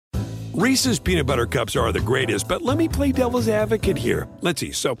Reese's peanut butter cups are the greatest, but let me play devil's advocate here. Let's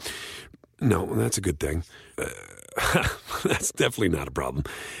see. So, no, that's a good thing. That's definitely not a problem.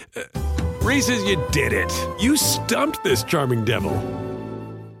 Reese's, you did it. You stumped this charming devil.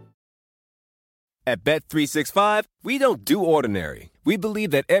 At Bet365, we don't do ordinary. We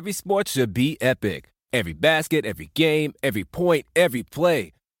believe that every sport should be epic. Every basket, every game, every point, every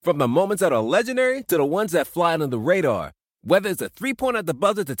play. From the moments that are legendary to the ones that fly under the radar. Whether it's a three-pointer at the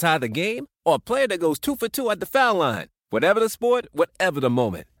buzzer to tie the game or a player that goes 2 for 2 at the foul line. Whatever the sport, whatever the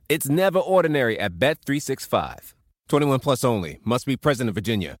moment. It's never ordinary at Bet365. 21 plus only. Must be present in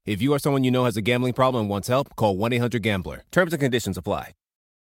Virginia. If you or someone you know has a gambling problem and wants help, call 1-800-GAMBLER. Terms and conditions apply.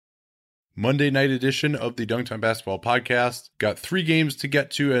 Monday night edition of the Dunk Time Basketball Podcast. Got 3 games to get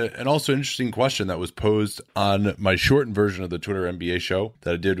to, and also an interesting question that was posed on my shortened version of the Twitter NBA show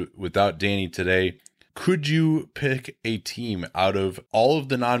that I did without Danny today. Could you pick a team out of all of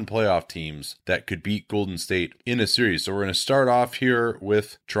the non-playoff teams that could beat Golden State in a series? So we're going to start off here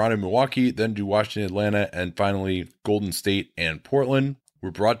with Toronto, Milwaukee, then do Washington, Atlanta, and finally Golden State and Portland. We're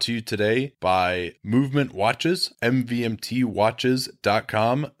brought to you today by Movement Watches.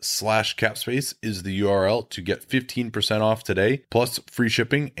 MVMTwatches.com/capspace is the URL to get 15% off today, plus free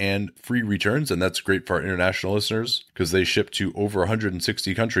shipping and free returns. And that's great for our international listeners because they ship to over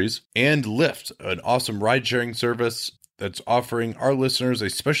 160 countries. And Lyft, an awesome ride-sharing service that's offering our listeners a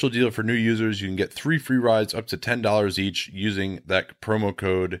special deal for new users. You can get 3 free rides up to $10 each using that promo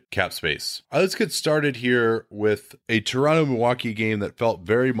code CAPSPACE. Let's get started here with a Toronto-Milwaukee game that felt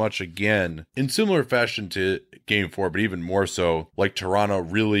very much, again, in similar fashion to Game 4, but even more so, like Toronto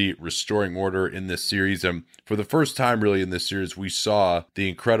really restoring order in this series. And for the first time really in this series, we saw the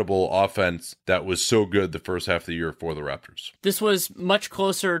incredible offense that was so good the first half of the year for the Raptors. This was much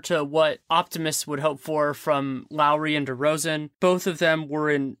closer to what optimists would hope for from Lowry and DeRozan. Both of them were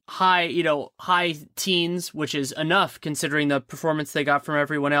in high teens, which is enough considering the performance they got from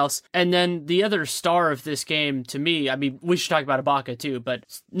everyone else. And then the other star of this game to me, I mean, we should talk about Ibaka too, but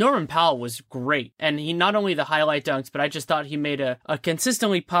Norman Powell was great. And he not only the highlight dunks, but I just thought he made a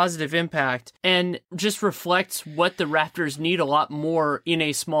consistently positive impact and just reflects what the Raptors need a lot more in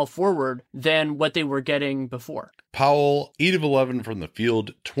a small forward than what they were getting before. Powell, 8 of 11 from the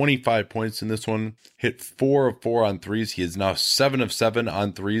field, 25 points in this one, hit 4 of 4 on threes. He is now 7 of 7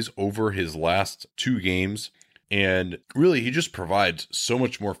 on threes over his last 2 games. And really, he just provides so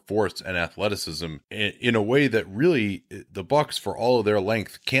much more force and athleticism in a way that really the Bucks, for all of their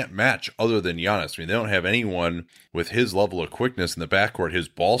length, can't match other than Giannis. I mean, they don't have anyone with his level of quickness in the backcourt. His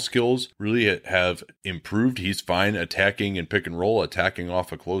ball skills really have improved. He's fine attacking and pick and roll, attacking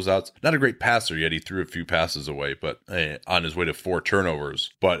off of closeouts. Not a great passer yet. He threw a few passes away, but on his way to 4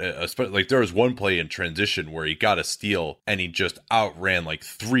 turnovers. But like there was one play in transition where he got a steal and he just outran like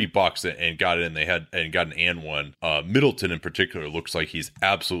 3 Bucks and got it in. They had and got an and one. Middleton in particular looks like he's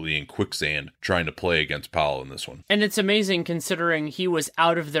absolutely in quicksand trying to play against Powell in this one. And it's amazing considering he was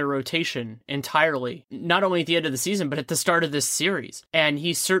out of their rotation entirely, not only at the end of the season, but at the start of this series. And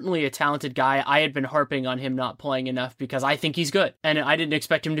he's certainly a talented guy. I had been harping on him not playing enough because I think he's good. And I didn't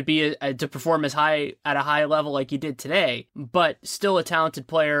expect him to be to perform at a high level like he did today, but still a talented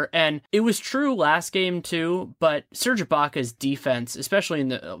player. And it was true last game too, but Serge Ibaka's defense, especially in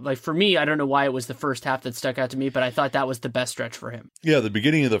the, for me, I don't know why it was the first half that stuck out to me, but I thought that was the best stretch for him. Yeah, the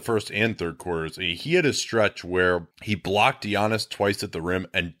beginning of the first and third quarters, he had a stretch where he blocked Giannis twice at the rim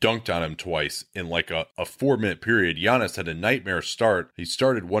and dunked on him twice in like a 4-minute period. Giannis had a nightmare start. He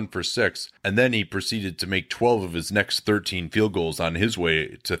started 1 for 6, and then he proceeded to make 12 of his next 13 field goals on his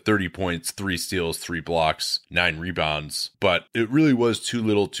way to 30 points, 3 steals, 3 blocks, 9 rebounds. But it really was too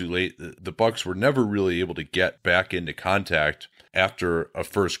little too late. The Bucks were never really able to get back into contact after a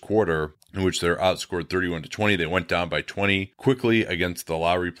first quarter in which they're outscored 31-20. They went down by 20 quickly against the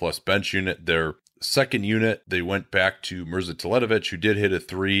Lowry plus bench unit. Their second unit, they went back to Mirza Teletovic, who did hit a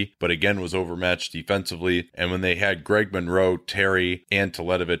 3, but again was overmatched defensively. And when they had Greg Monroe, Terry, and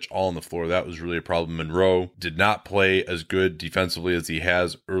Teletovic all on the floor, that was really a problem. Monroe did not play as good defensively as he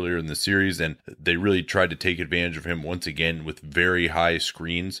has earlier in the series, and they really tried to take advantage of him once again with very high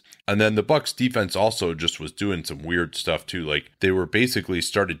screens. And then the Bucks defense also just was doing some weird stuff too. Like they were basically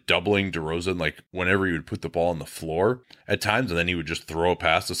started doubling DeRozan, like whenever he would put the ball on the floor at times, and then he would just throw a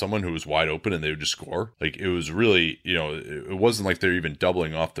pass to someone who was wide open and they would just score. Like it was really, it wasn't like they're even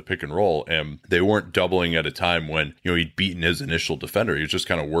doubling off the pick and roll, and they weren't doubling at a time when, he'd beaten his initial defender. He was just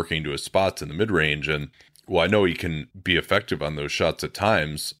kind of working to his spots in the mid-range, and well, I know he can be effective on those shots at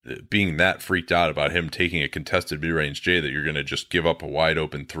times. Being that freaked out about him taking a contested mid-range J that you're going to just give up a wide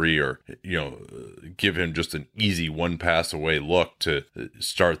open three or, give him just an easy one pass away look to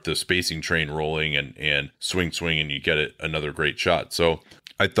start the spacing train rolling and swing, and you get it another great shot. So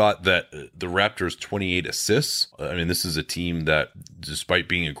I thought that the Raptors' 28 assists, I mean, this is a team that, despite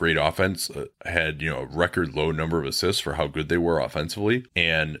being a great offense, had, a record low number of assists for how good they were offensively.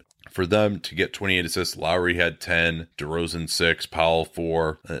 And for them to get 28 assists, Lowry had 10, DeRozan 6, Powell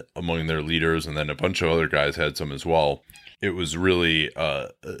 4 among their leaders, and then a bunch of other guys had some as well. It was really a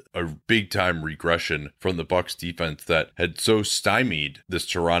big-time regression from the Bucks defense that had so stymied this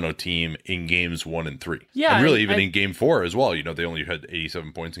Toronto team in games 1 and 3. Yeah, and really even in game 4 as well. They only had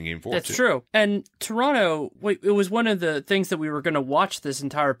 87 points in game 4. That's true. And Toronto, it was one of the things that we were going to watch this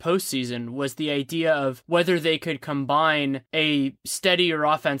entire postseason was the idea of whether they could combine a steadier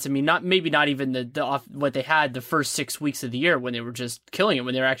offense. I mean, maybe not even what they had the first 6 weeks of the year when they were just killing it,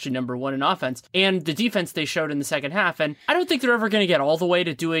 when they were actually number 1 in offense, and the defense they showed in the second half. And I don't think they're ever going to get all the way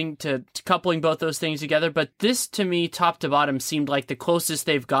to coupling both those things together, but this, to me, top to bottom, seemed like the closest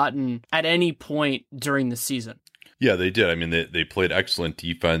they've gotten at any point during the season. Yeah, they did. I mean, they played excellent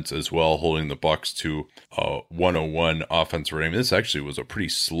defense as well, holding the Bucks to 101 offensive rating. This actually was a pretty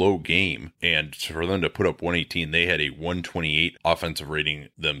slow game, and for them to put up 118, they had a 128 offensive rating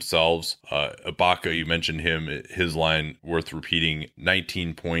themselves. Ibaka, you mentioned him, his line worth repeating: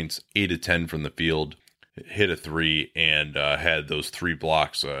 19 points, 8 of 10 from the field. Hit a 3 and had those 3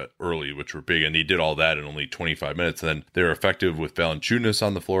 blocks early, which were big. And he did all that in only 25 minutes. And then they were effective with Valanciunas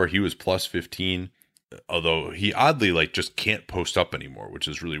on the floor. He was plus 15. Although he oddly just can't post up anymore, which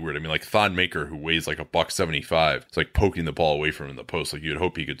is really weird. I mean, Thon Maker, who weighs like $175, it's like poking the ball away from him in the post. You'd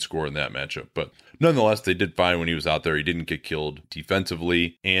hope he could score in that matchup. But nonetheless, they did fine when he was out there. He didn't get killed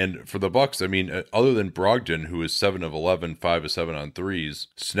defensively. And for the Bucks, I mean, other than Brogdon, who was 7 of 11, 5 of 7 on threes,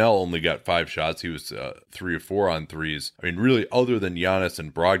 Snell only got 5 shots. He was 3 of 4 on threes. I mean, really, other than Giannis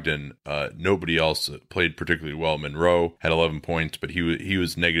and Brogdon, nobody else played particularly well. Monroe had 11 points, but he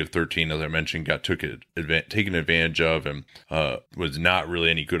was negative 13, as I mentioned, got taken advantage of, and was not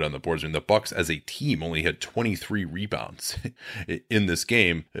really any good on the boards. I mean, the Bucks as a team only had 23 rebounds in this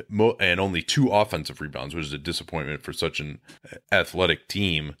game, and only 2 offensive rebounds, which is a disappointment for such an athletic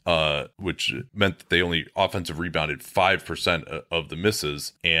team, which meant that they only offensive rebounded 5% of the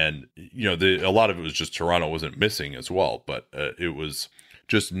misses. And, a lot of it was just Toronto wasn't missing as well, but it was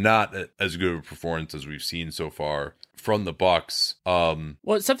just not as good of a performance as we've seen so far from the Bucks.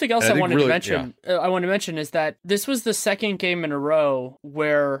 Well, something else I wanted to mention is that this was the second game in a row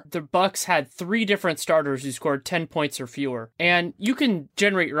where the Bucks had 3 different starters who scored 10 points or fewer. And you can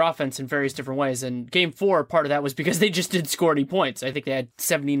generate your offense in various different ways. And game 4, part of that was because they just didn't score any points. I think they had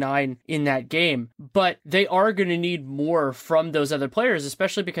 79 in that game. But they are going to need more from those other players,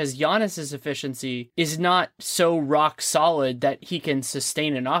 especially because Giannis's efficiency is not so rock solid that he can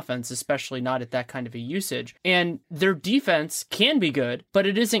sustain an offense, especially not at that kind of a usage. And their defense can be good, but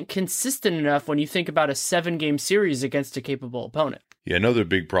it isn't consistent enough when you think about a 7-game series against a capable opponent. Yeah, another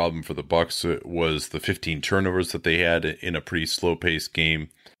big problem for the Bucks was the 15 turnovers that they had in a pretty slow-paced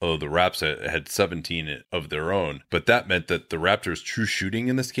game. Although the Raps had 17 of their own, but that meant that the Raptors' true shooting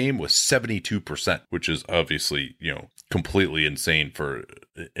in this game was 72%, which is obviously, completely insane for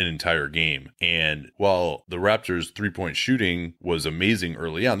an entire game. And while the Raptors' three-point shooting was amazing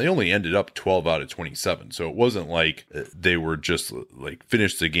early on, they only ended up 12 out of 27. So it wasn't like they were just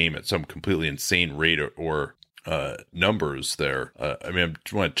finished the game at some completely insane rate or numbers there. I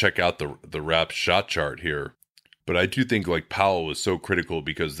just want to check out the Raps shot chart here. But I do think Powell was so critical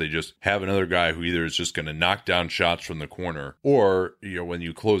because they just have another guy who either is just going to knock down shots from the corner, or when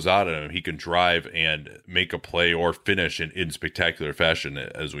you close out on him, he can drive and make a play or finish in spectacular fashion,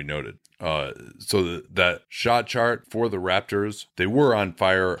 as we noted. So that shot chart for the Raptors, they were on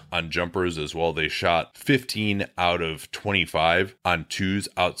fire on jumpers as well. They shot 15 out of 25 on twos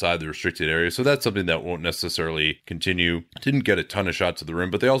outside the restricted area. So that's something that won't necessarily continue. Didn't get a ton of shots to the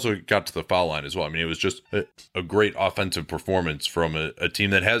rim, but they also got to the foul line as well. I mean, it was just a great offensive performance from a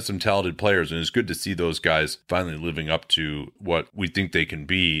team that has some talented players, and it's good to see those guys finally living up to what we think they can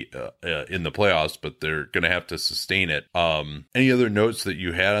be in the playoffs, but they're going to have to sustain it. Any other notes that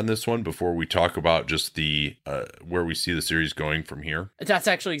you had on this one before we talk about just the where we see the series going from here? That's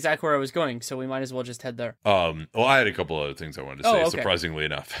actually exactly where I was going, so we might as well just head there. Well, I had a couple other things I wanted to say, surprisingly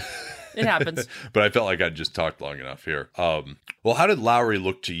enough. It happens. But I felt like I'd just talked long enough here. Well, how did Lowry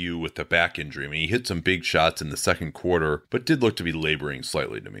look to you with the back injury? I mean, he hit some big shots in the second quarter, but did look to be laboring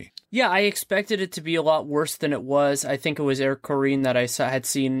slightly to me. Yeah, I expected it to be a lot worse than it was. I think it was Eric Corrine that had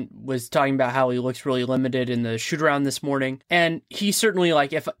seen was talking about how he looks really limited in the shoot around this morning. And he certainly,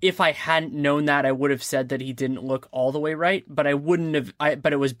 like, if I hadn't known that, I would have said that he didn't look all the way right, but I wouldn't have,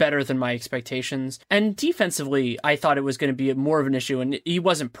 but it was better than my expectations. And defensively, I thought it was going to be more of an issue, and he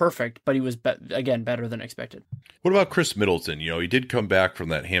wasn't perfect, but he was, again, better than expected. What about Chris Middleton? He did come back from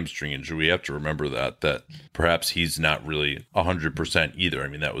that hamstring injury. We have to remember that perhaps he's not really 100% either. I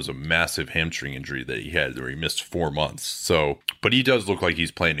mean, that was a massive hamstring injury that he had where he missed 4 months. So, but he does look like he's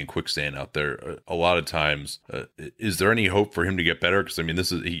playing in quicksand out there a lot of times. Is there any hope for him to get better? Because, I mean,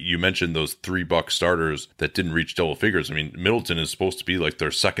 you mentioned those $3 starters that didn't reach double figures. I mean, Middleton is supposed to be like their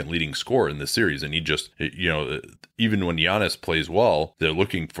second leading scorer in this series. And he just, even when Giannis plays well, they're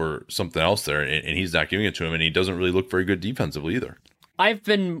looking for something else there, and he's not giving it to him, and he doesn't really look very good defensively either. I've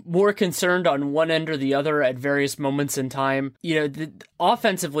been more concerned on one end or the other at various moments in time.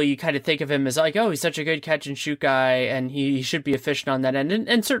 Offensively, you kind of think of him as like, oh, he's such a good catch and shoot guy, and he should be efficient on that end.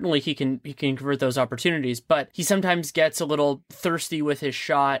 And certainly he can convert those opportunities, but he sometimes gets a little thirsty with his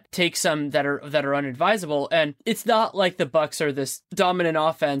shot, takes some that are unadvisable. And it's not like the Bucks are this dominant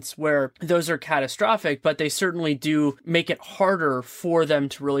offense where those are catastrophic, but they certainly do make it harder for them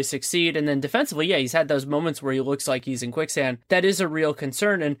to really succeed. And then defensively, yeah, he's had those moments where he looks like he's in quicksand. That is a real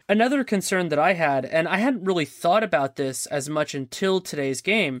concern. And another concern that I had, and I hadn't really thought about this as much until today's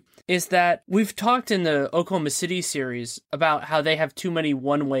game, is that we've talked in the Oklahoma City series about how they have too many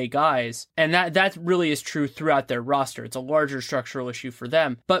one-way guys, and that really is true throughout their roster. It's a larger structural issue for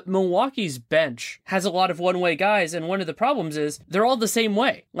them. But Milwaukee's bench has a lot of one-way guys, and one of the problems is they're all the same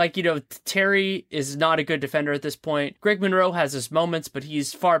way. Like, Terry is not a good defender at this point. Greg Monroe has his moments, but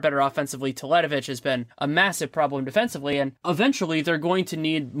he's far better offensively. Teletovic has been a massive problem defensively, and eventually they're going to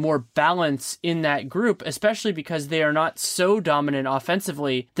need more balance in that group, especially because they are not so dominant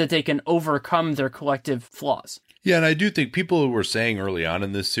offensively that they can overcome their collective flaws. Yeah, and I do think people were saying early on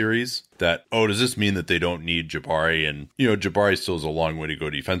in this series that, does this mean that they don't need Jabari? And, Jabari still has a long way to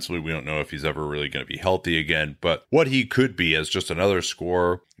go defensively. We don't know if he's ever really going to be healthy again. But what he could be as just another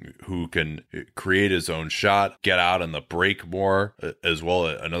scorer who can create his own shot, get out on the break more, as well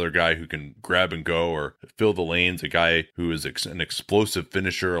as another guy who can grab and go or fill the lanes, a guy who is an explosive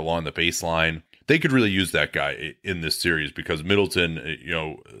finisher along the baseline. They could really use that guy in this series because Middleton,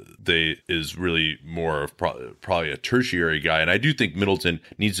 is really more of probably a tertiary guy. And I do think Middleton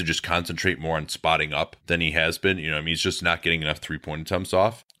needs to just concentrate more on spotting up than he has been. He's just not getting enough three-point attempts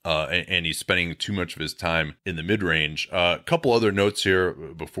off. And he's spending too much of his time in the mid-range. A couple other notes here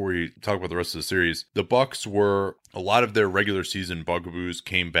before we talk about the rest of the series. The Bucks were, a lot of their regular season bugaboos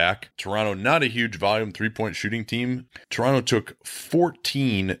came back. Toronto, not a huge volume three-point shooting team. Toronto took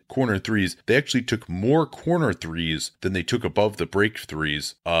 14 corner threes. They actually took more corner threes than they took above the break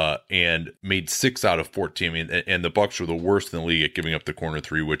threes, and made 6 out of 14. I mean, and the Bucks were the worst in the league at giving up the corner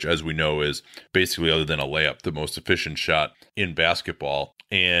three, which, as we know, is basically, other than a layup, the most efficient shot in basketball.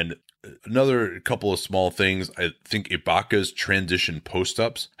 And another couple of small things, I think Ibaka's transition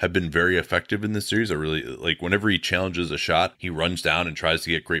post-ups have been very effective in this series. I really like whenever he challenges a shot, he runs down and tries to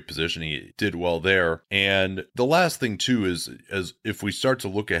get great position. He did well there. And the last thing too is, as if we start to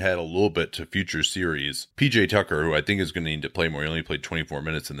look ahead a little bit to future series, PJ Tucker, who I think is going to need to play more, he only played 24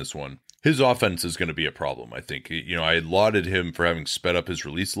 minutes in this one. His offense is going to be a problem, I think. I lauded him for having sped up his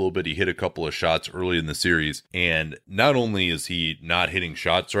release a little bit. He hit a couple of shots early in the series. And not only is he not hitting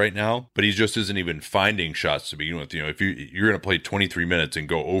shots right now, but he just isn't even finding shots to begin with. If you're going to play 23 minutes and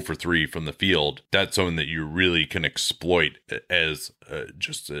go 0 for 3 from the field, that's something that you really can exploit as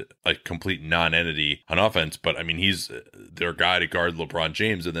just a complete non-entity on offense. But, I mean, he's their guy to guard LeBron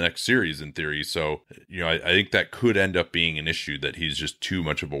James in the next series, in theory. So, I think that could end up being an issue, that he's just too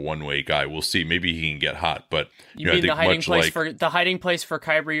much of a one-way guy. We'll see. Maybe he can get hot, but you mean the hiding place for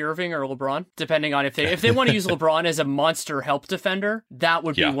Kyrie Irving or LeBron, depending on if they want to use LeBron as a monster help defender, that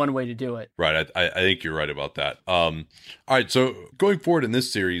would be one way to do it. Right. I think you're right about that. All right. So going forward in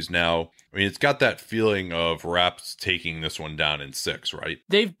this series now, I mean, it's got that feeling of Raps taking this one down in 6, right?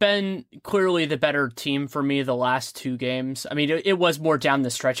 They've been clearly the better team for me the last 2 games. I mean, it was more down the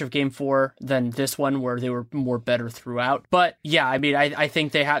stretch of game 4 than this one, where they were more better throughout. But yeah, I mean, I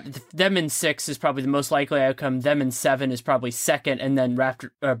think they have them in 6 is probably the most likely outcome. Them in 7 is probably second, and then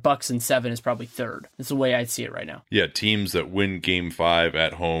Bucks in 7 is probably third. That's the way I'd see it right now. Yeah, teams that win game 5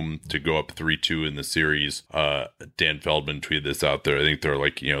 at home to go up 3-2 in the series. Dan Feldman tweeted this out there. I think they're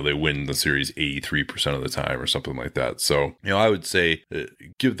like, they win the series 83% of the time or something like that. So, I would say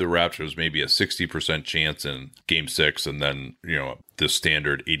give the Raptors maybe a 60% chance in game 6, and then, the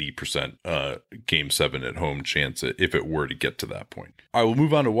standard 80% game 7 at home chance if it were to get to that point. I will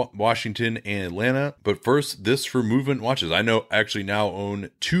move on to Washington and Atlanta, but first, this for movement watches. I actually now own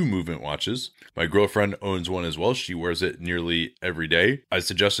 2 movement watches. My girlfriend owns one as well. She wears it nearly every day. I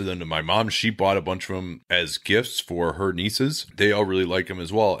suggested them to my mom. She bought a bunch of them as gifts for her nieces. They all really like them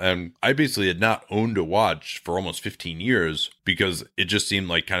as well. And I basically had not owned a watch for almost 15 years because it just seemed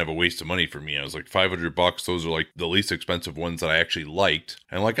like kind of a waste of money for me. I was like, $500. Those are like the least expensive ones that I actually liked.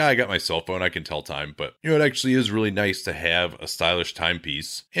 And like, I got my cell phone, I can tell time, but it actually is really nice to have a stylish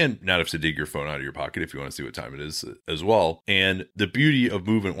timepiece and not have to dig your phone out of your pocket if you want to see what time it is as well. And the beauty of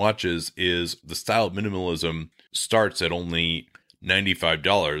movement watches is the style minimalism starts at only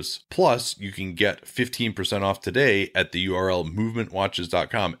 $95. Plus, you can get 15% off today at the URL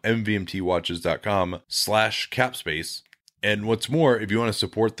movementwatches.com, mvmtwatches.com/capspace. And what's more, if you want to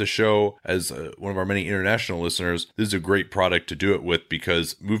support the show as one of our many international listeners, this is a great product to do it with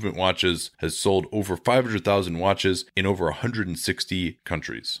because Movement Watches has sold over 500,000 watches in over 160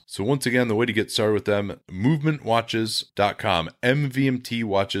 countries. So once again, the way to get started with them, movementwatches.com,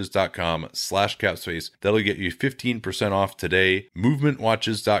 mvmtwatches.com/capspace. That'll get you 15% off today.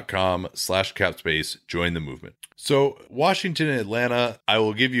 movementwatches.com/capspace. Join the movement. So Washington and Atlanta, I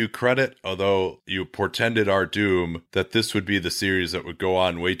will give you credit, although you portended our doom, that this would be the series that would go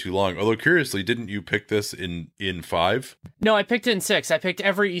on way too long. Although curiously, didn't you pick this in 5? No, I picked it in 6. I picked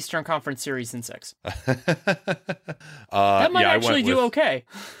every Eastern Conference series in 6. That might actually do okay.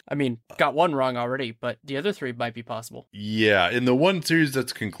 I mean, got one wrong already, but the other 3 might be possible. Yeah, in the one series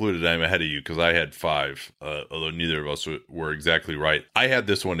that's concluded, I'm ahead of you because I had 5, although neither of us were exactly right. I had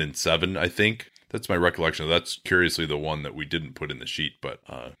this one in 7, I think. That's my recollection. That's curiously the one that we didn't put in the sheet, but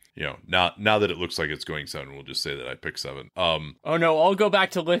now that it looks like it's going 7, we'll just say that I picked 7. Oh no, I'll go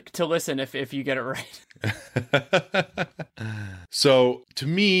back to listen if you get it right. So, to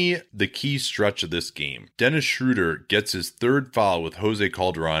me, the key stretch of this game, Dennis Schroeder gets his 3rd foul with Jose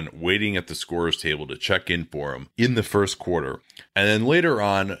Calderon waiting at the scorer's table to check in for him in the first quarter. And then later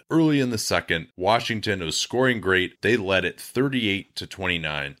on, early in the second, Washington was scoring great. They led it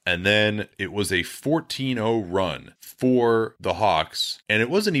 38-29. And then it was a 14-0 run for the Hawks. And it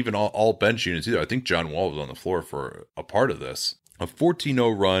wasn't even all bench units either. I think John Wall was on the floor for a part of this. A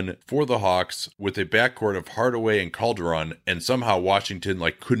 14-0 run for the Hawks with a backcourt of Hardaway and Calderon, and somehow Washington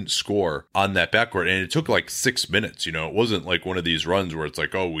couldn't score on that backcourt. And it took 6 minutes. It wasn't like one of these runs where it's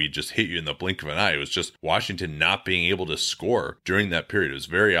like, oh, we just hit you in the blink of an eye. It was just Washington not being able to score during that period. It was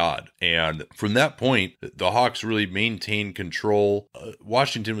very odd. And from that point, the Hawks really maintained control.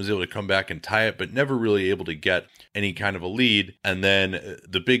 Washington was able to come back and tie it, but never really able to get any kind of a lead. And then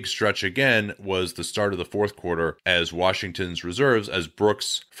the big stretch again was the start of the fourth quarter as Washington's reserve, as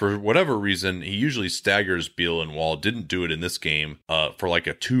Brooks, for whatever reason, he usually staggers Beal and Wall, didn't do it in this game for a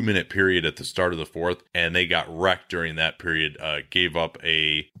 2-minute period at the start of the fourth, and they got wrecked during that period, gave up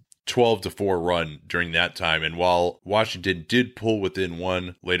a 12-4 run during that time. And while Washington did pull within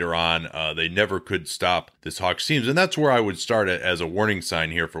 1 later on, they never could stop this Hawks team. And that's where I would start it as a warning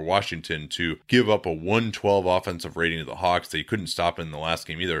sign here for Washington to give up a 112 offensive rating to the Hawks. They couldn't stop it in the last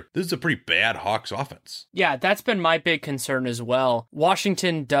game either. This is a pretty bad Hawks offense. Yeah, that's been my big concern as well.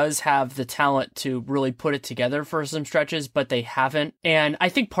 Washington does have the talent to really put it together for some stretches, but they haven't. And I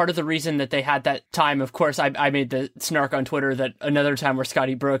think part of the reason that they had that time, of course, I made the snark on Twitter that another time where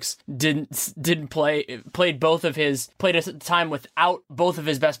Scotty Brooks didn't played a time without both of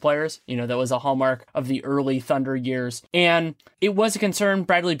his best players. That was a hallmark of the early Thunder years. And it was a concern.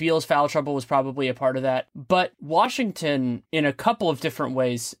 Bradley Beal's foul trouble was probably a part of that. But Washington, in a couple of different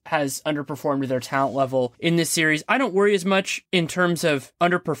ways, has underperformed their talent level in this series. I don't worry as much in terms of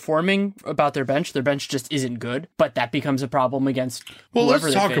underperforming about their bench. Their bench just isn't good, but that becomes a problem against whoever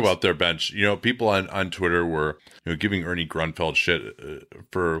let's talk about their bench. People on Twitter were giving Ernie Grunfeld shit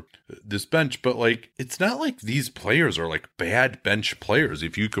for this bench, but it's not like these players are bad bench players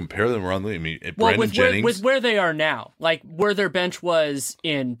if you compare them around the Brandon Jennings. With where they are now, where their bench was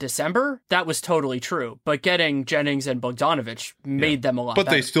in December, that was totally true. But getting Jennings and Bogdanovich made them a lot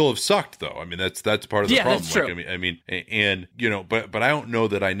better. They still have sucked though. That's part of the problem. That's true. But I don't know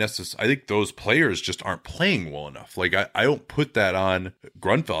that I think those players just aren't playing well enough. I don't put that on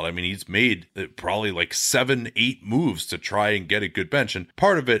Grunfeld. He's made probably 7-8 moves to try and get a good bench, and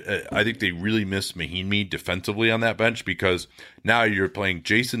part of it, I think they really missed Mahinmi defensively on that bench, because now you're playing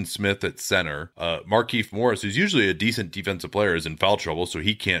Jason Smith at center. Markieff Morris, who's usually a decent defensive player, is in foul trouble, so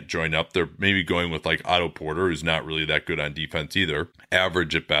he can't join up. They're maybe going with like Otto Porter, who's not really that good on defense either.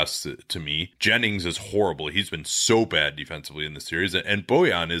 Average at best to me. Jennings is horrible. He's been so bad defensively in the series. And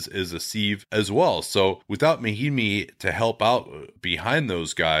Bojan is a sieve as well. So without Mahinmi to help out behind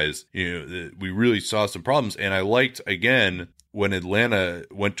those guys, we really saw some problems. And I liked, again, when Atlanta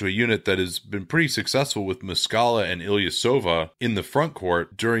went to a unit that has been pretty successful with Muscala and Ilyasova in the front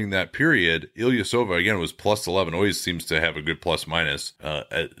court during that period. Ilyasova, again, was plus 11, always seems to have a good plus minus,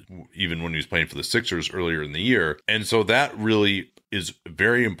 even when he was playing for the Sixers earlier in the year. And so that really is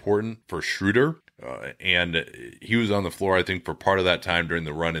very important for Schroeder. And he was on the floor, I think, for part of that time during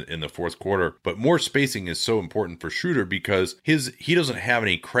the run in the fourth quarter. But more spacing is so important for Schroeder because he doesn't have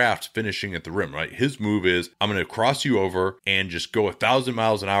any craft finishing at the rim, right? His move is, I'm going to cross you over and just go 1,000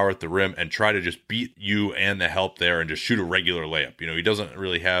 miles an hour at the rim and try to just beat you and the help there and just shoot a regular layup. He doesn't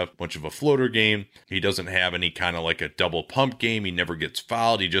really have much of a floater game. He doesn't have any kind of like a double pump game. He never gets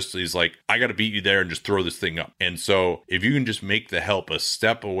fouled. He's like, I got to beat you there and just throw this thing up. And so if you can just make the help a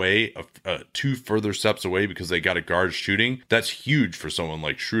step away, two further steps away because they got a guard shooting, that's huge for someone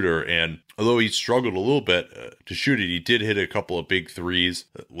like Schroeder. And although he struggled a little bit to shoot it, he did hit a couple of big threes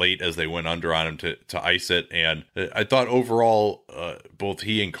late as they went under on him to ice it. And I thought overall, both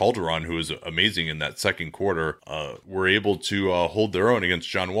he and Calderon, who was amazing in that second quarter, were able to hold their own against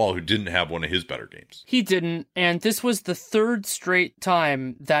John Wall, who didn't have one of his better games. He didn't. And this was the third straight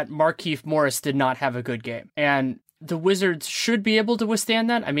time that Markieff Morris did not have a good game. And the Wizards should be able to withstand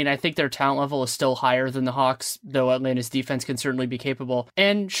that. I mean, I think their talent level is still higher than the Hawks, though Atlanta's defense can certainly be capable.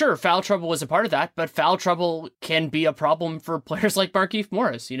 And sure, foul trouble was a part of that, but foul trouble can be a problem for players like Markieff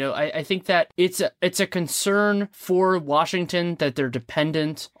Morris. I think that it's a concern for Washington that they're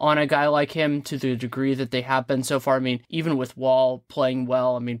dependent on a guy like him to the degree that they have been so far. I mean, even with Wall playing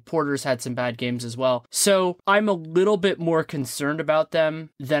well, I mean, Porter's had some bad games as well. So I'm a little bit more concerned about them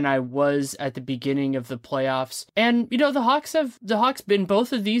than I was at the beginning of the playoffs. And the Hawks in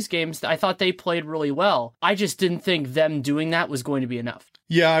both of these games, I thought they played really well. I just didn't think them doing that was going to be enough.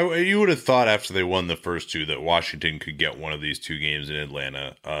 Yeah, you would have thought after they won the first two that Washington could get one of these two games in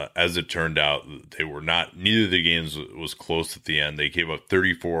Atlanta. As it turned out, they were not. Neither of the games was close at the end. They gave up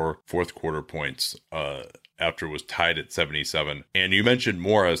 34 fourth quarter points after it was tied at 77. And you mentioned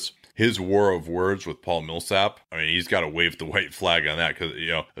Morris. His war of words with Paul Millsap, I mean, he's got to wave the white flag on that because,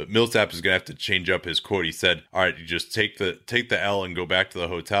 Millsap is going to have to change up his quote. He said, all right, you just take the L and go back to the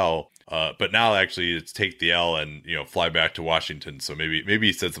hotel. But now actually it's take the L and, fly back to Washington. So maybe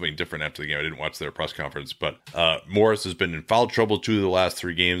he said something different after the game. I didn't watch their press conference, but Morris has been in foul trouble 2 of the last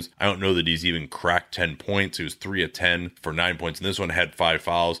 3 games. I don't know that he's even cracked 10 points. He was 3 of 10 for 9 points. And this one had 5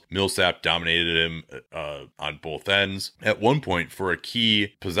 fouls. Millsap dominated him on both ends. At one point for a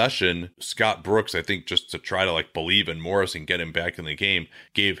key possession, Scott Brooks, I think just to try to believe in Morris and get him back in the game,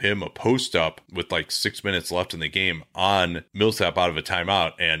 gave him a post up with 6 minutes left in the game on Millsap out of a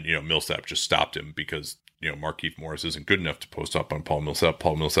timeout. And, Millsap just stopped him because, Markieff Morris isn't good enough to post up on Paul Millsap.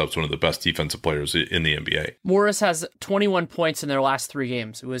 Paul Millsap's one of the best defensive players in the NBA. Morris has 21 points in their last 3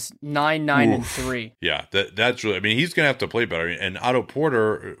 games. It was 9, 9, and 3. Yeah, that's really, I mean, he's going to have to play better. And Otto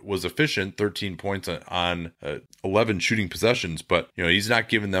Porter was efficient, 13 points on 11 shooting possessions, but, he's not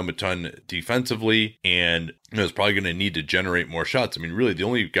giving them a ton defensively and is probably going to need to generate more shots. I mean, really, the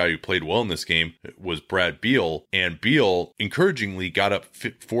only guy who played well in this game was Brad Beal, and Beal encouragingly got up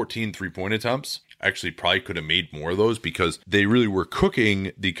 14 three-point attempts. Actually probably could have made more of those because they really were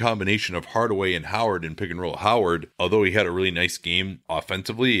cooking the combination of Hardaway and Howard in pick and roll. Howard, although he had a really nice game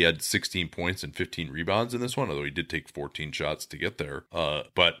offensively, he had 16 points and 15 rebounds in this one, although he did take 14 shots to get there.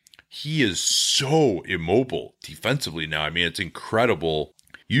 But he is so immobile defensively now. I mean, it's incredible.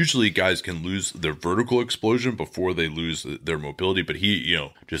 Usually guys can lose their vertical explosion before they lose their mobility, but he,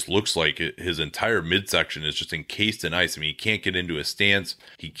 just looks like his entire midsection is just encased in ice. I mean, he can't get into a stance.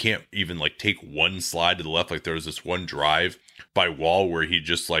 He can't even take one slide to the left. There was this one drive by Wall where he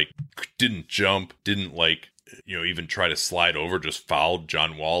just didn't jump, didn't even try to slide over, just fouled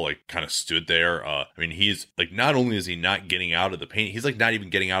John Wall, kind of stood there. I mean, he's not only is he not getting out of the paint, he's not even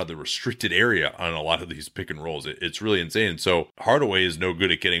getting out of the restricted area on a lot of these pick and rolls. It's really insane. So Hardaway is no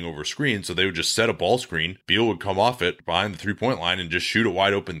good at getting over screens. So they would just set a ball screen. Beal would come off it behind the 3-point line and just shoot a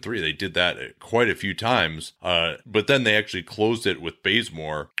wide open 3. They did that quite a few times. But then they actually closed it with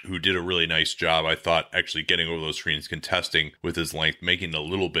Bazemore, who did a really nice job, I thought, actually getting over those screens, contesting with his length, making it a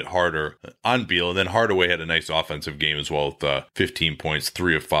little bit harder on Beal. And then Hardaway had a nice offensive game as well with 15 points,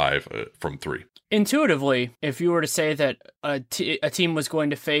 3 of 5 from 3. Intuitively, if you were to say that a team was going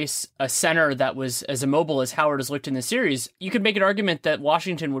to face a center that was as immobile as Howard has looked in the series, you could make an argument that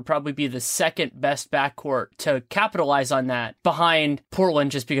Washington would probably be the second best backcourt to capitalize on that behind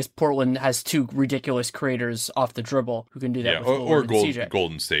Portland, just because Portland has two ridiculous creators off the dribble who can do that. Or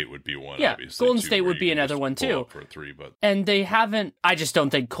Golden State would be one. Yeah, obviously, Golden State would be another one too. For a three, but and they haven't. I just don't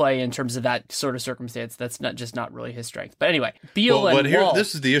think Clay, in terms of that sort of circumstance, that's not really his strength. But anyway, Beal and Wall.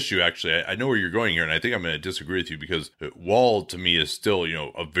 This is the issue. Actually, I know where you're going here, and I think I'm going to disagree with you because Wall to me is still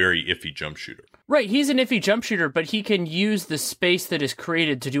a very iffy jump shooter. Right, he's an iffy jump shooter, but he can use the space that is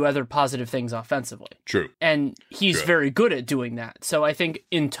created to do other positive things offensively. True. And he's very good at doing that. So I think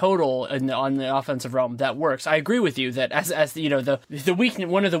in total, on the offensive realm, that works. I agree with you that as the weakness,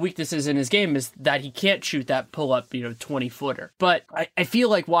 one of the weaknesses in his game is that he can't shoot that pull-up, 20-footer. But I feel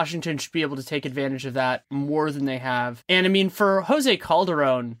like Washington should be able to take advantage of that more than they have. And I mean, for Jose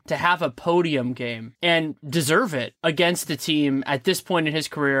Calderon to have a podium game and deserve it against the team at this point in his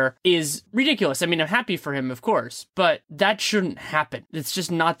career is ridiculous. I mean, I'm happy for him, of course, but that shouldn't happen. It's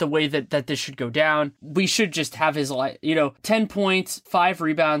just not the way that this should go down. We should just have his 10 points, 5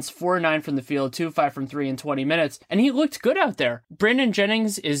 rebounds, 4 of 9 from the field, 2 of 5 from 3 in 20 minutes, and he looked good out there. Brandon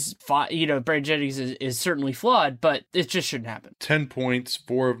Jennings is certainly flawed, but it just shouldn't happen. 10 points,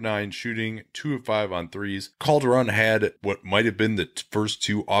 4 of 9 shooting, 2 of 5 on threes. Calderon had what might have been the first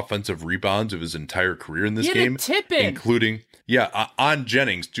 2 offensive rebounds of his entire career in this game, including on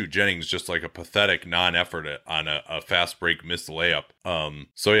Jennings too. Jennings just like a pathetic non-effort on a fast break missed layup.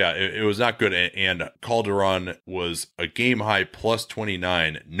 It was not good. And Calderon was a game high plus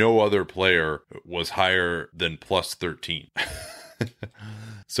 29. No other player was higher than plus 13.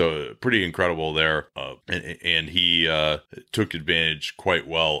 So pretty incredible there. And he took advantage quite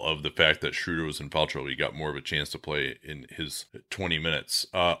well of the fact that Schroeder was in foul trouble. He got more of a chance to play in his 20 minutes.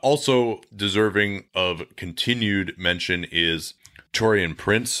 Also deserving of continued mention is Taurean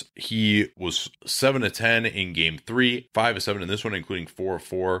Prince. He was 7 of 10 in game 3, 5 of 7 in this one, including 4 of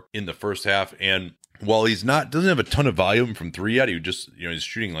 4 in the first half. And while doesn't have a ton of volume from 3 yet, he's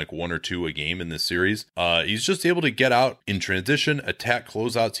shooting like 1 or 2 a game in this series. He's just able to get out in transition, attack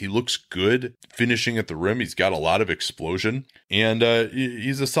closeouts. He looks good finishing at the rim. He's got a lot of explosion, and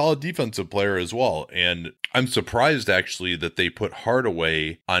he's a solid defensive player as well. And I'm surprised actually that they put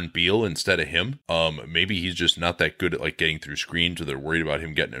Hardaway on Beal instead of him. Maybe he's just not that good at like getting through screens, or they're worried about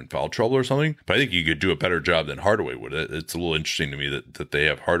him getting in foul trouble or something. But I think he could do a better job than Hardaway would. It's a little interesting to me that they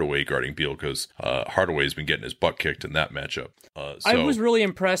have Hardaway guarding Beal, because Hardaway's been getting his butt kicked in that matchup. I was really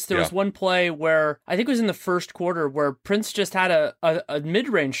impressed. There was one play where I think it was in the first quarter where Prince just had a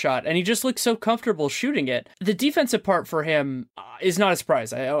mid-range shot and he just looked so comfortable shooting it. The defensive part for him is not a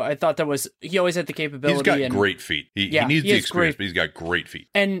surprise. I thought he always had the capability. He's got great feet. He needs the experience, but he's got great feet.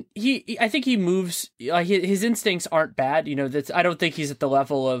 And I think he moves. His instincts aren't bad. I don't think he's at the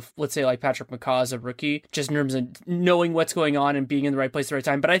level of, let's say, like Patrick McCaw as a rookie, just in terms of knowing what's going on and being in the right place at the right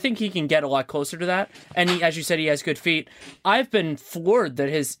time. But I think he can get a lot closer to that. And as you said, he has good feet. I've been floored that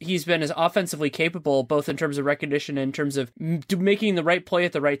he's been as offensively capable, both in terms of recognition and in terms of making the right play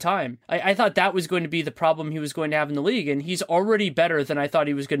at the right time. I thought that was going to be the problem he was going to have in the league, and he's already better than I thought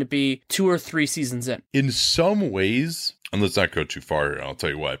he was going to be 2 or 3 seasons in. In some ways, and let's not go too far here, I'll tell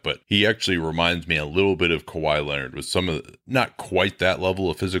you why, but he actually reminds me a little bit of Kawhi Leonard with some of not quite that level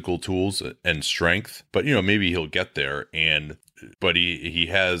of physical tools and strength, but maybe he'll get there. But he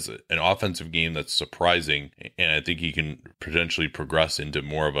has an offensive game that's surprising, and I think he can potentially progress into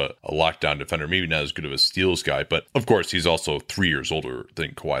more of a lockdown defender. Maybe not as good of a steals guy, but of course he's also 3 years older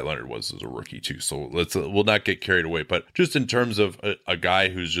than Kawhi Leonard was as a rookie too. So we'll not get carried away. But just in terms of a guy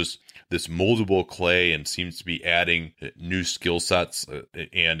who's just this moldable clay and seems to be adding new skill sets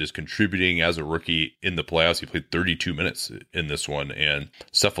and is contributing as a rookie in the playoffs. He played 32 minutes in this one, and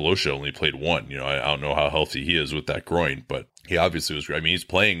Sefolosha only played 1. I don't know how healthy he is with that groin, but he obviously was great. I mean, he's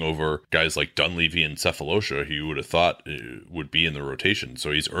playing over guys like Dunleavy and Sefolosha, who you would have thought would be in the rotation.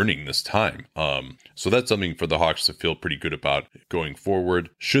 So he's earning this time. So that's something for the Hawks to feel pretty good about going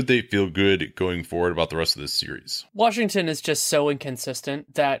forward. Should they feel good going forward about the rest of this series? Washington is just so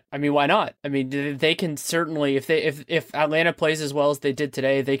inconsistent that, why not? They can certainly, if Atlanta plays as well as they did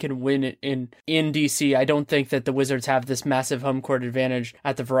today, they can win in DC. I don't think that the Wizards have this massive home court advantage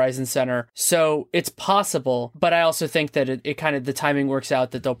at the Verizon Center. So it's possible, but I also think that it it kind of the timing works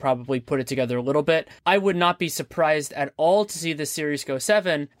out that they'll probably put it together a little bit. I would not be surprised at all to see this series go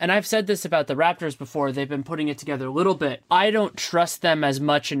 7. And I've said this about the Raptors before. They've been putting it together a little bit. I don't trust them as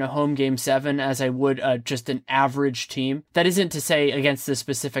much in a home game 7 as I would just an average team. That isn't to say against this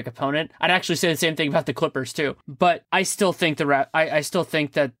specific opponent. I'd actually say the same thing about the Clippers too. But I still think I still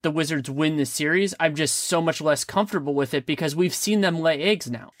think that the Wizards win this series. I'm just so much less comfortable with it because we've seen them lay eggs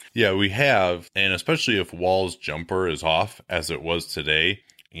now. Yeah, we have. And especially if Wall's jumper is off, as it was today,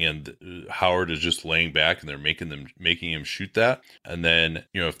 and Howard is just laying back and they're making him shoot that. And then,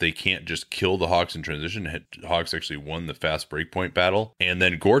 if they can't just kill the Hawks in transition, Hawks actually won the fast break point battle. And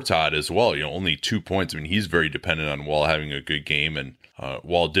then Gortat as well, only 2 points. I mean, he's very dependent on Wall having a good game, and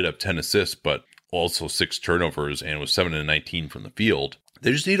Wall did have 10 assists, but also 6 turnovers and was 7 and 19 from the field.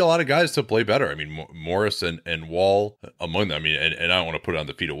 They just need a lot of guys to play better. I mean, Morris and Wall among them. I mean, and I don't want to put it on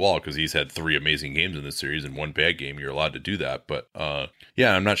the feet of Wall because he's had 3 amazing games in this series and 1 bad game. You're allowed to do that. But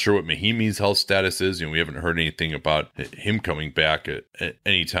yeah, I'm not sure what Mahimi's health status is. We haven't heard anything about him coming back at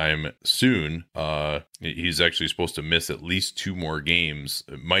any time soon. He's actually supposed to miss at least 2 more games.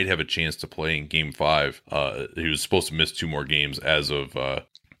 Might have a chance to play in Game 5. He was supposed to miss 2 more games as of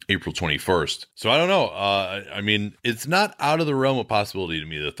April 21st. So I don't know. I mean, it's not out of the realm of possibility to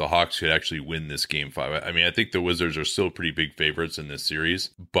me that the Hawks could actually win this Game 5. I mean, I think the Wizards are still pretty big favorites in this series,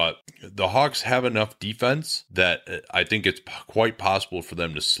 but the Hawks have enough defense that I think it's quite possible for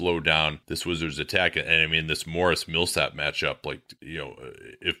them to slow down this Wizards attack. And I mean, this Morris-Millsap matchup,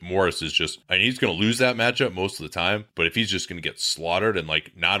 if Morris is just, he's going to lose that matchup most of the time, but if he's just going to get slaughtered and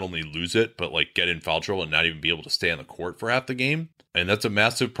not only lose it, but get in foul trouble and not even be able to stay on the court for half the game, and that's a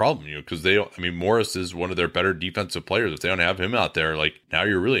massive problem, because Morris is one of their better defensive players. If they don't have him out there, now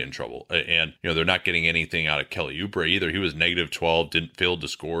you're really in trouble. And, they're not getting anything out of Kelly Oubre either. He was -12, didn't fail to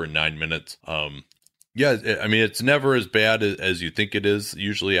score in 9 minutes. Yeah, I mean, it's never as bad as you think it is,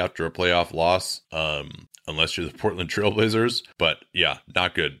 usually after a playoff loss. Unless you're the Portland Trailblazers. But yeah,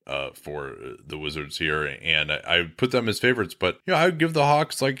 not good for the Wizards here. And I would put them as favorites. But I would give the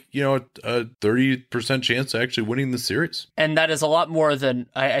Hawks a 30% chance of actually winning the series. And that is a lot more than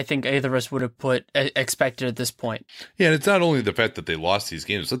I think either of us would have expected at this point. Yeah, and it's not only the fact that they lost these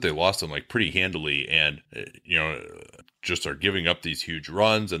games, it's that they lost them pretty handily. And, just are giving up these huge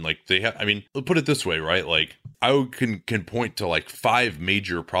runs. And they have, I'll put it this way, right? I can point to 5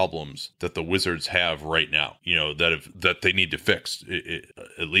 major problems that the Wizards have right now, that they need to fix,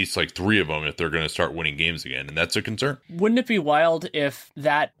 at least 3 of them if they're going to start winning games again. And that's a concern. Wouldn't it be wild if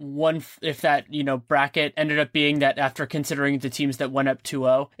that bracket ended up being that, after considering the teams that went up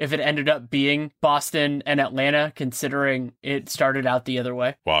 2-0, if it ended up being Boston and Atlanta, considering it started out the other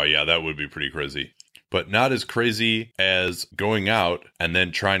way? Wow. Yeah, that would be pretty crazy. But not as crazy as going out and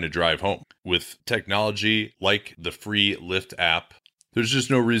then trying to drive home. With technology like the free Lyft app, there's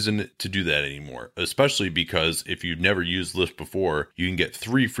just no reason to do that anymore, especially because if you've never used Lyft before, you can get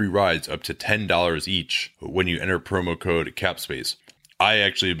 3 free rides up to $10 each when you enter promo code CAPSPACE. I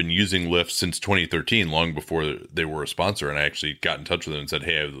actually have been using Lyft since 2013, long before they were a sponsor, and I actually got in touch with them and said,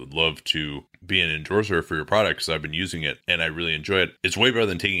 hey, I would love to be an endorser for your product because I've been using it and I really enjoy it. It's way better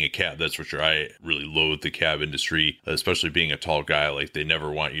than taking a cab, that's for sure. I really loathe the cab industry, especially being a tall guy. They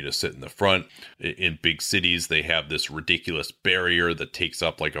never want you to sit in the front. In big cities, they have this ridiculous barrier that takes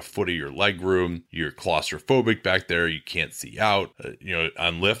up a foot of your leg room. You're claustrophobic back there. You can't see out.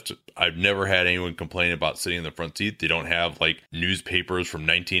 On Lyft, I've never had anyone complain about sitting in the front seat. They don't have newspapers from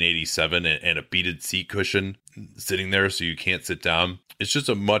 1987 and a beaded seat cushion sitting there so you can't sit down. It's just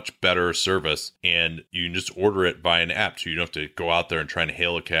a much better service, and you can just order it via an app, so you don't have to go out there and try and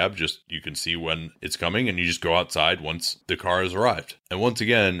hail a cab. Just you can see when it's coming, and you just go outside once the car has arrived. And once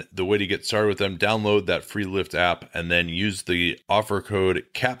again, the way to get started with them, download that free Lyft app and then use the offer code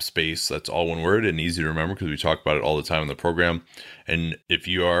CAPSPACE. That's all one word and easy to remember because we talk about it all the time in the program. And if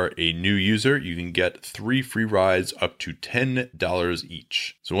you are a new user, you can get 3 free rides up to $10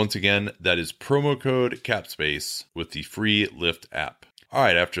 each. So once again, that is promo code CAPSPACE with the free Lyft app. All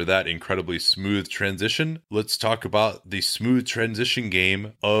right, after that incredibly smooth transition, let's talk about the smooth transition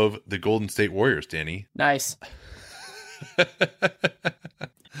game of the Golden State Warriors, Danny. Nice.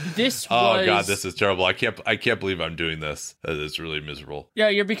 Oh God, this is terrible. I can't believe I'm doing this. It's really miserable. Yeah,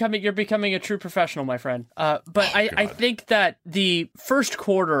 you're becoming a true professional, my friend. But I think that the first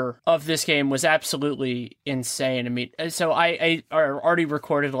quarter of this game was absolutely insane. So I already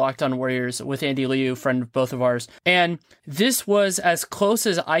recorded Locked On Warriors with Andy Liu, friend of both of ours, and this was as close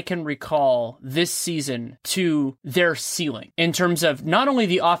as I can recall this season to their ceiling in terms of not only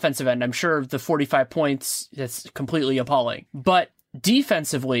the offensive end. I'm sure the 45 points, that's completely appalling, but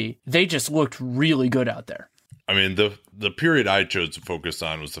defensively, they just looked really good out there. I mean, the period I chose to focus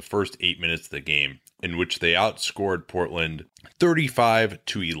on was the first 8 minutes of the game, in which they outscored Portland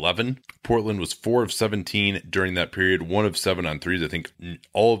 35-11. Portland was 4 of 17 during that period, 1 of 7 on threes. I think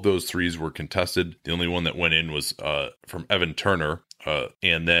all of those threes were contested. The only one that went in was from Evan Turner.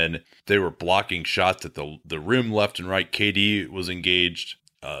 And then they were blocking shots at the rim left and right. KD was engaged.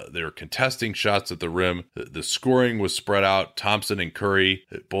 They were contesting shots at the rim. The scoring was spread out. Thompson and Curry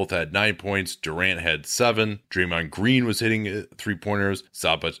both had 9 points. Durant had 7. Draymond Green was hitting three-pointers.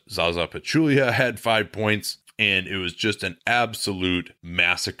 Zaza Pachulia had 5 points. And it was just an absolute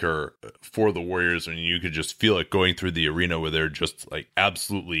massacre for the Warriors. And you could just feel it going through the arena where they're just like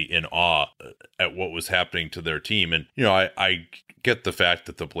absolutely in awe at what was happening to their team. And, you know, I get the fact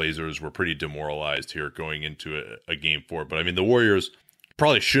that the Blazers were pretty demoralized here going into a game 4. But I mean, the Warriors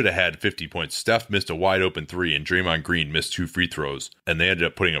probably should have had 50 points. Steph missed a wide open 3 and Draymond Green missed 2 free throws. And they ended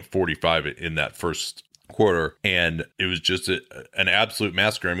up putting up 45 in that first quarter, and it was just an absolute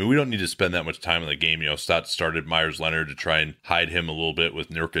massacre. I mean, we don't need to spend that much time in the game. You know, Stott started Myers Leonard to try and hide him a little bit with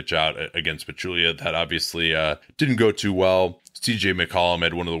Nurkic out against Pachulia. That obviously didn't go too well. CJ McCollum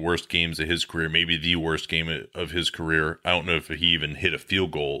had one of the worst games of his career, maybe the worst game of his career. I don't know if he even hit a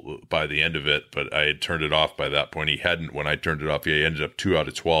field goal by the end of it, but I had turned it off by that point. He hadn't when I turned it off. He ended up 2 out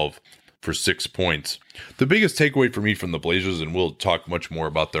of 12 for 6 points. The biggest takeaway for me from the Blazers, and we'll talk much more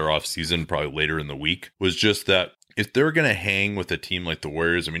about their offseason probably later in the week, was just that if they're going to hang with a team like the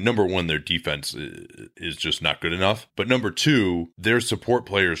Warriors, I mean, number one, their defense is just not good enough. But number two, their support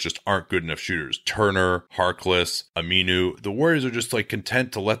players just aren't good enough shooters. Turner, Harkless, Aminu. The Warriors are just like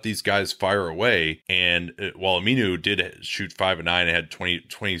content to let these guys fire away. And while Aminu did shoot 5 of 9 and had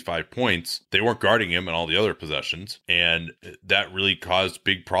 25 points, they weren't guarding him in all the other possessions. And that really caused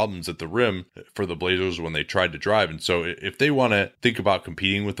big problems at the rim for the Blazers when they tried to drive. And so if they want to think about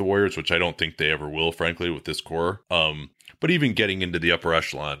competing with the Warriors, which I don't think they ever will, frankly, with this core, but even getting into the upper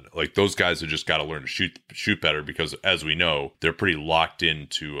echelon, like those guys have just got to learn to shoot better because, as we know, they're pretty locked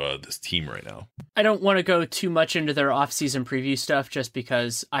into this team right now. I don't want to go too much into their off-season preview stuff just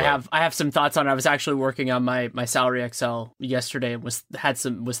because I have some thoughts on it. I was actually working on my salary Excel yesterday and was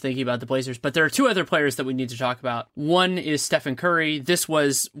thinking about the Blazers. But there are 2 other players that we need to talk about. One is Stephen Curry. This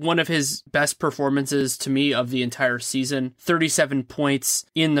was one of his best performances to me of the entire season. 37 points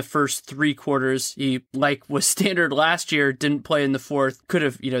in the first 3 quarters. He, like was standard last year, didn't play in the fourth.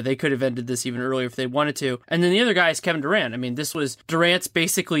 They could have ended this even earlier if they wanted to. And then the other guy is Kevin Durant. I mean, this was Durant's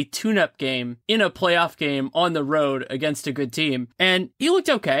basically tune-up game in a playoff game on the road against a good team. And he looked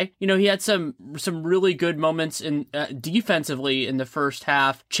okay. You know, he had some really good moments in defensively in the first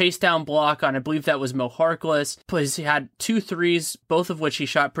half. Chase down block on, I believe that was Mo Harkless. He had 2 threes, both of which he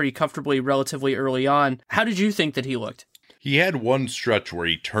shot pretty comfortably relatively early on. How did you think that he looked? He had one stretch where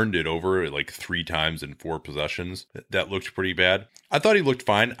he turned it over like 3 times in 4 possessions. That looked pretty bad. I thought he looked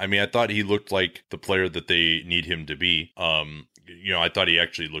fine. I mean, I thought he looked like the player that they need him to be. I thought he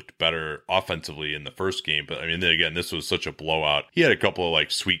actually looked better offensively in the first game. But I mean, again, this was such a blowout. He had a couple of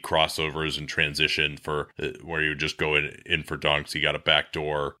like sweet crossovers in transition for where he would just go in for dunks. He got a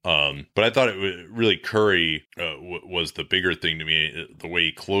backdoor. But I thought it was really Curry was the bigger thing to me. The way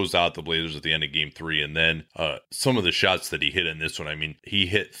he closed out the Blazers at the end of game 3. And then some of the shots that he hit in this one. I mean, he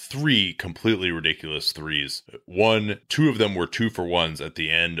hit 3 completely ridiculous threes. 2 of them were 2-for-1s at the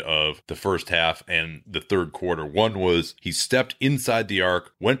end of the first half and the third quarter. One was he stepped inside the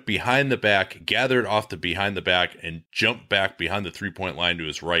arc, went behind the back, gathered off the behind the back, and jumped back behind the 3-point line to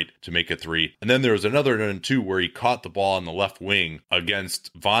his right to make a 3. And then there was another one, too, where he caught the ball on the left wing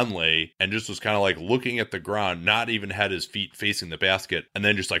against Vonleh and just was kind of like looking at the ground, not even had his feet facing the basket, and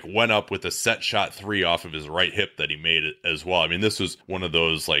then just like went up with a set shot 3 off of his right hip that he made as well. I mean, this was one of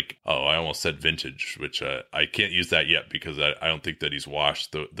those like, I almost said vintage, which I can't use that yet because I don't think that he's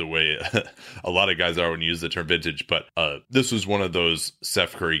washed the way a lot of guys are when you use the term vintage. But this was one of those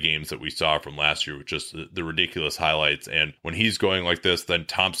Steph Curry games that we saw from last year with just the ridiculous highlights. And when he's going like this, then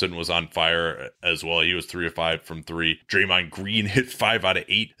Thompson was on fire as well. He was 3 of 5 from 3. Draymond Green hit 5 out of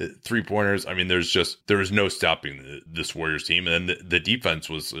 8 3-pointers. I mean, there was no stopping this Warriors team. And then the defense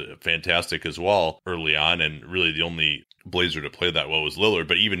was fantastic as well early on. And really the only Blazer to play that well was Lillard,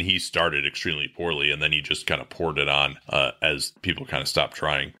 but even he started extremely poorly, and then he just kind of poured it on as people kind of stopped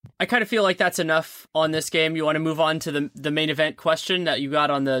trying. I kind of feel like that's enough on this game. You want to move on to the main event question that you got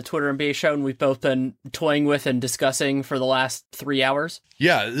on the Twitter NBA show and we've both been toying with and discussing for the last 3 hours?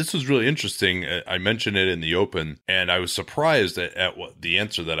 Yeah, this was really interesting. I mentioned it in the open, and I was surprised at what the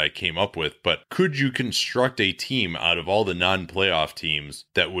answer that I came up with. But could you construct a team out of all the non-playoff teams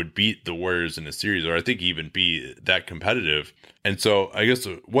that would beat the Warriors in a series, or I think even be that competitive? And so I guess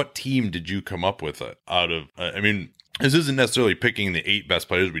what team did you come up with out of, this isn't necessarily picking the 8 best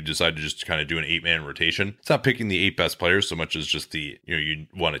players. We decided to just kind of do an 8-man rotation. It's not picking the 8 best players so much as just you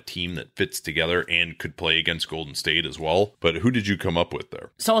want a team that fits together and could play against Golden State as well. But who did you come up with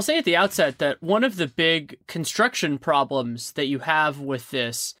there? So I'll say at the outset that one of the big construction problems that you have with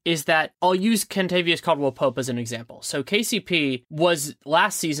this is that I'll use Kentavious Caldwell-Pope as an example. So KCP was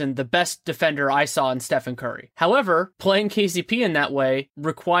last season the best defender I saw in Stephen Curry. However, playing KCP in that way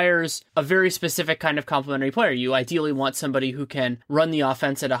requires a very specific kind of complementary player. You ideally want somebody who can run the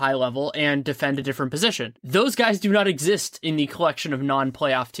offense at a high level and defend a different position. Those guys do not exist in the collection of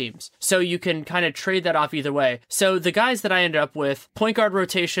non-playoff teams. So you can kind of trade that off either way. So the guys that I ended up with, point guard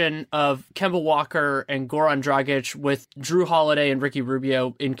rotation of Kemba Walker and Goran Dragic with Drew Holiday and Ricky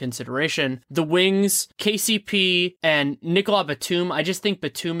Rubio in consideration. The wings, KCP and Nicolas Batum. I just think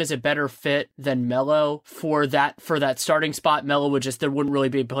Batum is a better fit than Melo for that starting spot. Melo there wouldn't really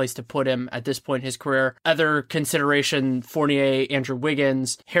be a place to put him at this point in his career. Other consideration, Fournier, Andrew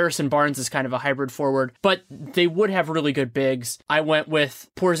Wiggins, Harrison Barnes is kind of a hybrid forward, but they would have really good bigs. I went with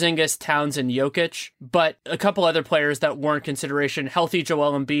Porzingis, Towns, and Jokic, but a couple other players that weren't consideration, healthy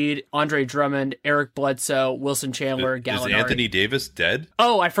Joel Embiid, Andre Drummond, Eric Bledsoe, Wilson Chandler, Gallinari. Is Anthony Davis dead?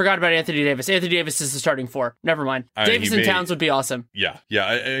 Oh, I forgot about Anthony Davis. Anthony Davis is the starting 4. Never mind. Davis and Towns would be awesome. Yeah.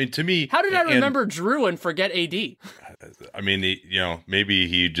 I mean, to me... How did I remember Drew and forget AD? I mean, maybe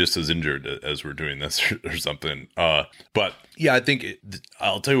he just is injured as we're doing this or something. But yeah, I think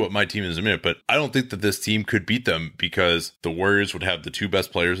I'll tell you what my team is in a minute, but I don't think that this team could beat them because the Warriors would have the 2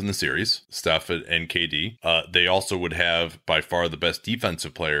 best players in the series, Steph and KD. They also would have by far the best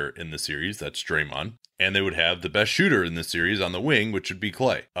defensive player in the series. That's Draymond. And they would have the best shooter in the series on the wing, which would be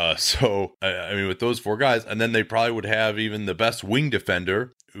Clay. With those 4 guys, and then they probably would have even the best wing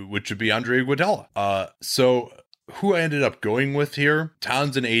defender, which would be Andre Iguodala. So who I ended up going with here,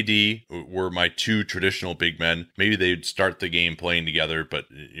 Towns and AD were my 2 traditional big men. Maybe they'd start the game playing together, but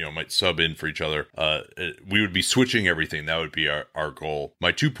might sub in for each other. We would be switching everything. That would be our goal.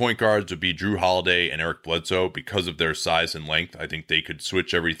 My 2 point guards would be Drew Holiday and Eric Bledsoe because of their size and length. I think they could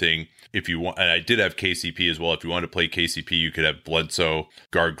switch everything. If you want, and I did have KCP as well. If you want to play KCP, you could have Bledsoe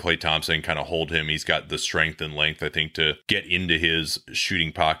guard Klay Thompson, kind of hold him. He's got the strength and length, I think, to get into his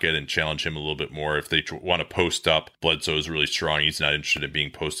shooting pocket and challenge him a little bit more. If they want to post up, Bledsoe is really strong. He's not interested in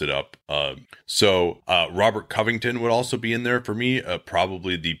being posted up. Robert Covington would also be in there for me.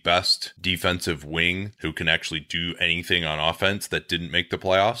 Probably the best defensive wing who can actually do anything on offense that didn't make the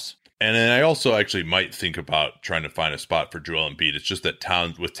playoffs. And then I also actually might think about trying to find a spot for Joel Embiid. It's just that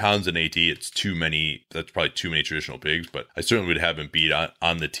Towns and AD, it's too many. That's probably too many traditional bigs, but I certainly would have Embiid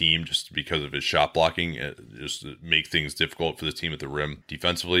on the team just because of his shot blocking, just to make things difficult for the team at the rim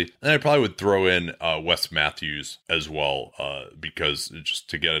defensively. And I probably would throw in Wes Matthews as well, because just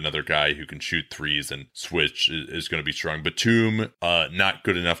to get another guy who can shoot threes and switch is going to be strong. Batum, not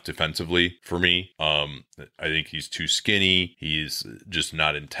good enough defensively for me. I think he's too skinny. He's just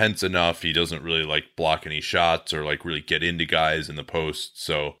not intense enough. He doesn't really block any shots or really get into guys in the post.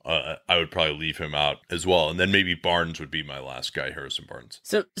 So I would probably leave him out as well. And then maybe Barnes would be my last guy, Harrison Barnes.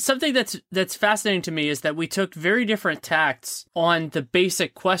 So something that's fascinating to me is that we took very different tacts on the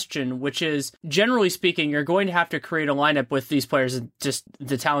basic question, which is, generally speaking, you're going to have to create a lineup with these players. And just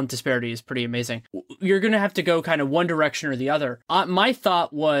the talent disparity is pretty amazing. You're going to have to go kind of one direction or the other. My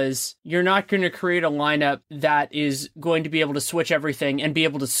thought was, you're not going to create a lineup that is going to be able to switch everything and be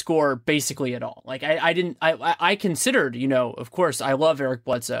able to score basically at all. I considered, of course, I love Eric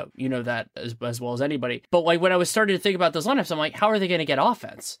Bledsoe, that as well as anybody. But when I was starting to think about those lineups, I'm like, how are they going to get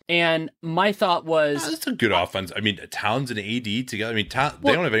offense? And my thought was, that's a good offense. I mean, Towns and AD together. I mean,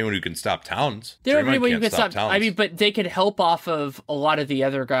 they don't have anyone who can stop Towns. They don't have anyone who can stop Towns. I mean, but they could help off of a lot of the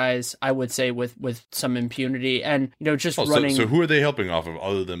other guys, I would say, with some impunity and, just running. So who are they helping off of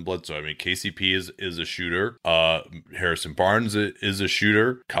other than Bledsoe? I mean, KCP is a shooter. Harrison Barnes is a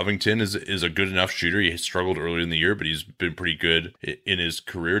shooter. Covington Covington is a good enough shooter. He struggled earlier in the year, but he's been pretty good in his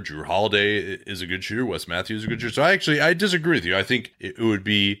career. Drew Holiday is a good shooter. Wes Matthews is a good shooter. So I disagree with you. I think it would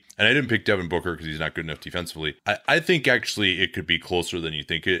be, and I didn't pick Devin Booker because he's not good enough defensively. I think actually it could be closer than you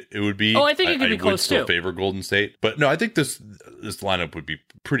think it would be. Oh, I think it could be close too. I would still too. favor Golden State, but no, I think this lineup would be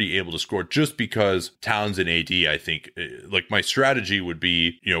pretty able to score just because Towns and AD, I think, like my strategy would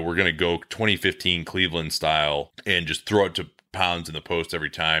be, we're going to go 2015 Cleveland style and just throw it to Pounds in the post every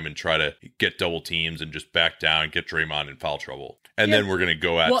time and try to get double teams and just back down, get Draymond in foul trouble. And then we're going to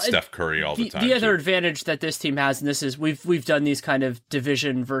go at Steph Curry all the time. The other advantage that this team has, and this is we've done these kind of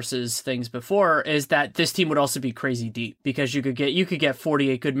division versus things before, is that this team would also be crazy deep because you could get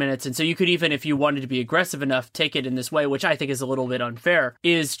 48 good minutes, and so you could, even if you wanted to be aggressive enough, take it in this way, which I think is a little bit unfair,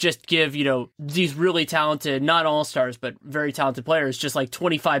 is just give these really talented, not all stars but very talented players, just like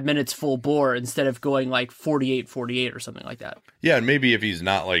 25 minutes full bore instead of going like 48 or something like that. Yeah, and maybe if he's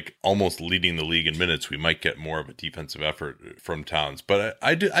not like almost leading the league in minutes, we might get more of a defensive effort from Towns. But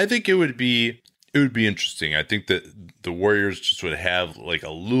I think it would be interesting. I think that the Warriors just would have like a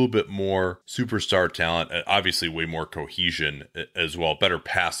little bit more superstar talent, obviously way more cohesion as well, better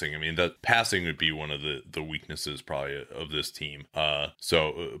passing. I mean, that passing would be one of the weaknesses probably of this team.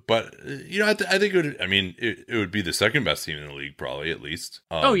 But I think it would be the second best team in the league probably, at least.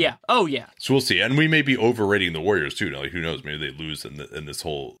 Oh yeah. So we'll see. And we may be overrating the Warriors too. Like, who knows? Maybe they lose and this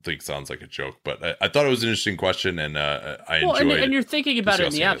whole thing sounds like a joke. But I thought it was an interesting question, and I enjoyed it. And you're thinking about it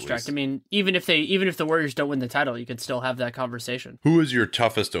in the abstract. I mean, even if the Warriors don't win the title, you could still have that conversation. Who was your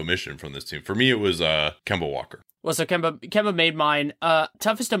toughest omission from this team? For me, it was Kemba Walker. Well, so Kemba made mine.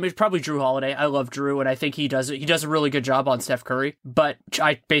 Toughest omission, probably Drew Holiday. I love Drew, and I think he does a really good job on Steph Curry. But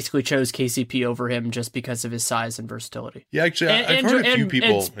I basically chose KCP over him just because of his size and versatility. Yeah, actually, I've heard a few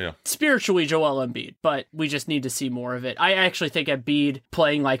people. Spiritually, Joel Embiid, but we just need to see more of it. I actually think Embiid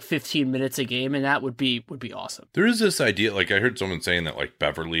playing like 15 minutes a game, and that would be awesome. There is this idea, like I heard someone saying that like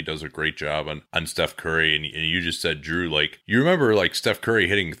Beverly does a great job on Steph Curry, and you just said, Drew, like you remember like Steph Curry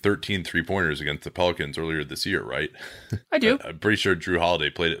hitting 13 3-pointers against the Pelicans earlier this year, right? I do. I'm pretty sure Drew Holiday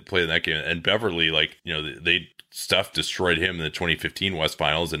played in that game, and Beverly, like, Steph destroyed him in the 2015 West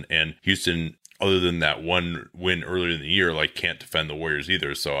Finals, and Houston, other than that one win earlier in the year, like can't defend the Warriors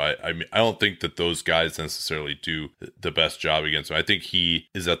either. So I don't think that those guys necessarily do the best job against him. I think he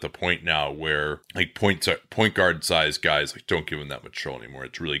is at the point now where like point guard size guys like don't give him that much trouble anymore.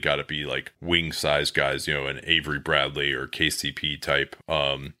 It's really got to be like wing size guys, an Avery Bradley or KCP type,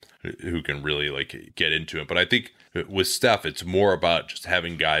 who can really like get into it. But I think with Steph, it's more about just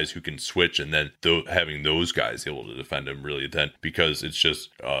having guys who can switch and then having those guys able to defend him really then, because it's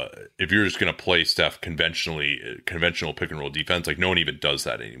just if you're just going to play Steph conventional pick and roll defense, like no one even does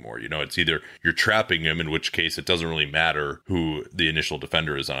that anymore. It's either you're trapping him, in which case it doesn't really matter who the initial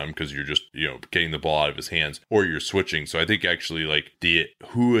defender is on him because you're just, getting the ball out of his hands, or you're switching. So I think actually like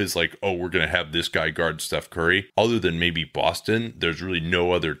who is like, oh, we're going to have this guy guard Steph Curry, other than maybe Boston, there's really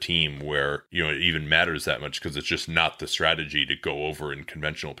no other team where, it even matters that much, because it's just not the strategy to go over in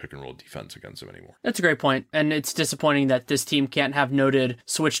conventional pick and roll defense against him anymore. That's a great point. And it's disappointing that this team can't have noted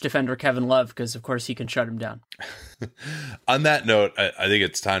switch defender Kevin Love, because of course he can shut him down. On that note, I think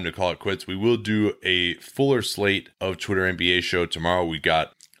it's time to call it quits. We will do a fuller slate of Twitter NBA show tomorrow. We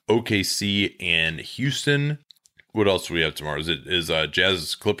got OKC and Houston. What else do we have tomorrow? Is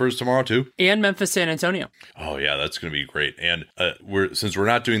Jazz Clippers tomorrow too? And Memphis San Antonio. Oh yeah, that's going to be great. And since we're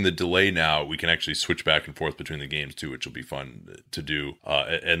not doing the delay now, we can actually switch back and forth between the games too, which will be fun to do.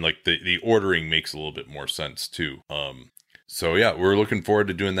 And like the ordering makes a little bit more sense too. So yeah, we're looking forward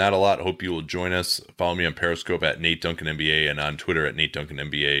to doing that a lot. Hope you will join us. Follow me on Periscope at Nate Duncan NBA and on Twitter at Nate Duncan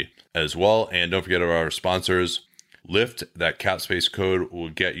NBA as well. And don't forget about our sponsors. Lyft, that CapSpace code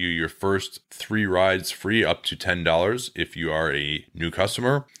will get you your first 3 rides free up to $10 if you are a new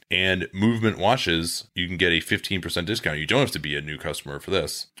customer. And Movement Watches, you can get a 15% discount. You don't have to be a new customer for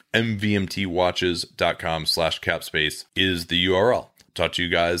this. MVMTwatches.com/CapSpace is the URL. Talk to you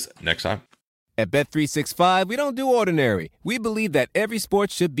guys next time. At Bet365, we don't do ordinary. We believe that every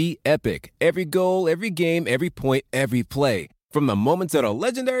sport should be epic. Every goal, every game, every point, every play. From the moments that are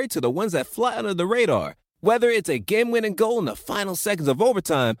legendary to the ones that fly under the radar. Whether it's a game-winning goal in the final seconds of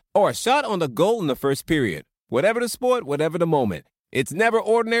overtime or a shot on the goal in the first period. Whatever the sport, whatever the moment. It's never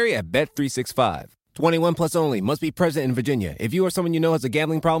ordinary at Bet365. 21 plus only. Must be present in Virginia. If you or someone you know has a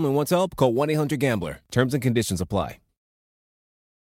gambling problem and wants help, call 1-800-GAMBLER. Terms and conditions apply.